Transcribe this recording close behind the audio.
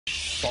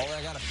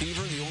got a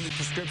fever. The only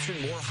prescription,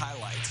 more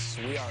highlights.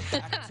 We are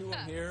back to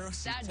them here.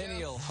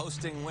 Centennial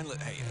hosting winless.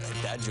 Hey,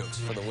 dad jokes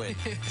for the win.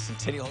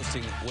 Centennial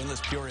hosting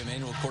winless Peoria.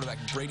 Manual quarterback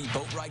Brady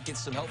Boatwright gets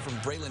some help from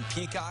Braylon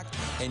Peacock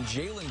and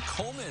Jalen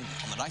Coleman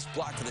on the nice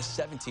block for the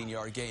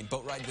 17-yard gain.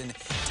 Boatwright then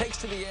takes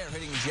to the air,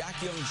 hitting Jack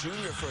Young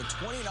Jr. for a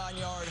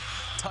 29-yard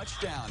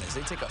touchdown as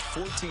they take a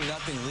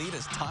 14-0 lead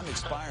as time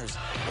expires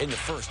in the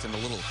first. And a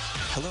little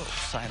hello,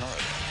 sayonara.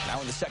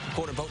 Now in the second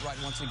quarter,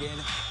 Boatwright once again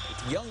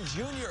with Young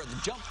Jr. The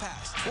jump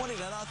pass,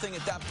 20-0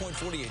 at that point,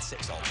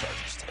 48-6 all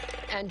Chargers.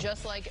 And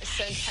just like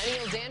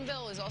Centennial,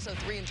 Danville is also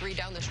 3-3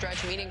 down the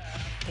stretch, meaning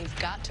they've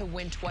got to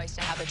win twice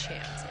to have a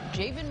chance. And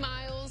Javen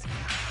Miles,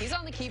 he's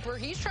on the keeper.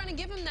 He's trying to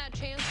give him that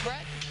chance,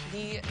 Brett.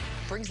 He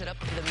brings it up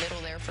in the middle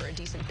there for a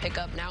decent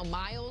pickup. Now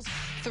Miles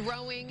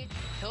throwing.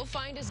 He'll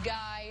find his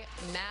guy,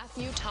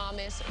 Matthew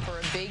Thomas, for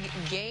a big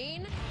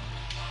gain.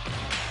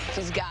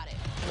 He's got it.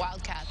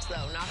 Wildcats,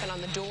 though, knocking on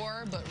the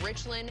door, but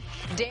Richland,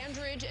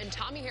 Dandridge, and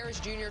Tommy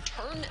Harris Jr.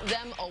 turn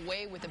them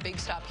away with a big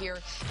stop here.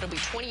 It'll be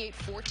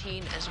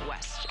 28-14 as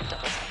West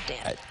doubles up.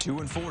 Dan. At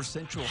 2-4,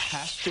 Central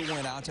has to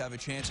win out to have a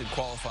chance at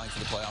qualifying for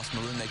the playoffs.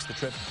 Maroon makes the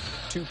trip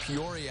to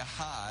Peoria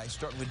High.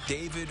 Start with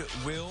David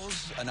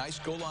Wills, a nice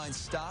goal line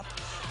stop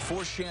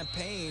for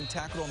Champaign,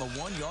 tackled on the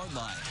 1-yard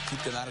line.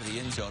 Keep them out of the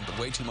end zone, but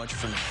way too much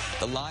from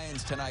the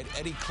Lions tonight.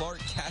 Eddie Clark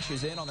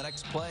cashes in on the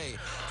next play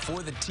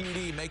for the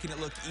TD, making it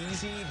look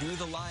easy. Do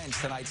the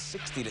Lions tonight,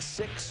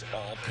 60-6,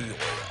 all Peoria.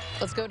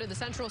 Let's go to the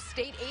Central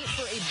State 8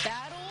 for a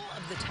battle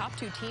of the top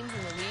two teams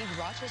in the league,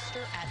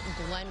 Rochester at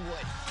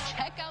Glenwood.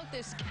 Check out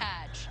this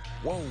catch.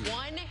 Whoa.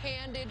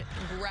 One-handed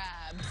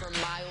grab from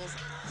Miles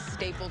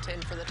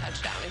Stapleton for the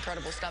touchdown.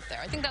 Incredible stuff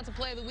there. I think that's a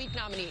play of the week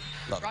nominee.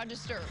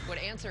 Rochester would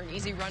answer an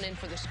easy run-in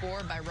for the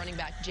score by running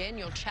back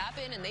Daniel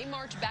Chapin, and they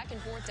march back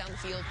and forth down the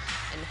field,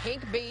 and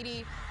Hank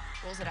Beatty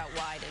rolls it out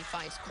wide and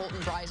finds Colton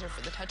Breiser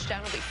for the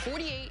touchdown. It'll be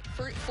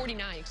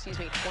 49,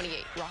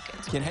 28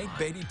 Rockets. Can Hank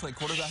Beatty play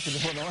quarterback in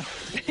Illinois?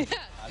 Yeah,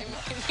 they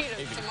might need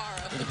him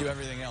tomorrow. He can do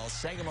everything else.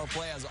 Sangamo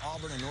play has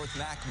Auburn and North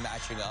Mac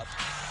matching up.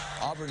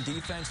 Auburn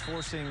defense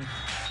forcing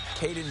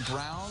Caden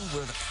Brown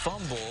with a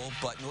fumble,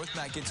 but North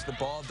Mac gets the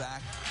ball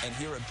back, and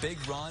here a big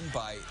run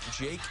by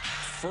Jake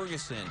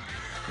Ferguson.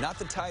 Not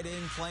the tight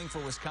end playing for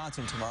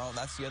Wisconsin tomorrow.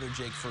 That's the other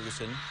Jake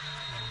Ferguson.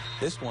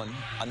 This one,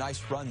 a nice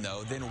run,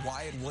 though. Then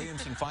Wyatt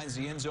Williamson finds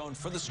the end zone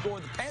for the score.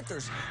 The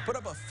Panthers put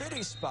up a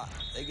 50 spot.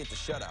 They get the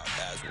shutout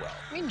as well.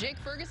 I mean, Jake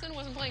Ferguson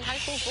wasn't playing high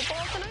school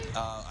football tonight?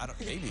 I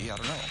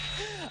don't know.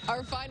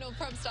 Our final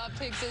prep stop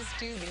takes us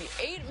to the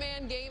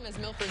 8-man game as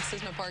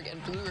Milford-Cissna Park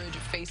and Blue Ridge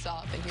face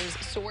off. And here's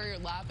Sawyer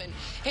Lappin.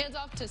 Hands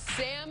off to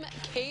Sam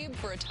Cabe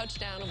for a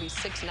touchdown. It'll be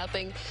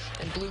 6-0.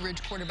 And Blue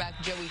Ridge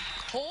quarterback Joey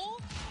Cole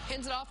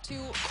hands it off to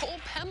Cole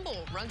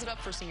Pemble. Runs it up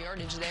for some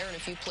yardage there, and a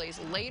few plays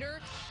later,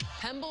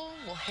 Pemble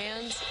will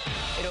hand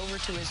it over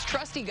to his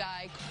trusty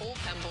guy, Cole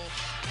Pemble.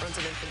 Runs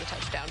it in for the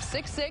touchdown.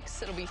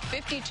 6-6. It'll be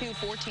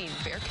 52-14.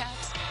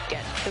 Bearcats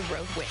get the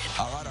road win.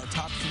 All right, our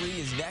top three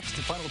is next.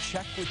 The final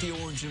check with the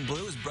orange and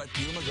blue as Brett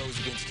Bielema goes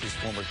against his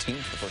former team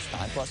for the first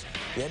time. Plus,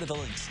 the end of the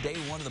day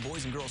one of the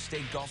boys and girls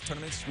state golf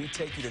tournaments. We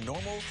take you to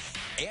Normal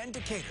and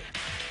Decatur.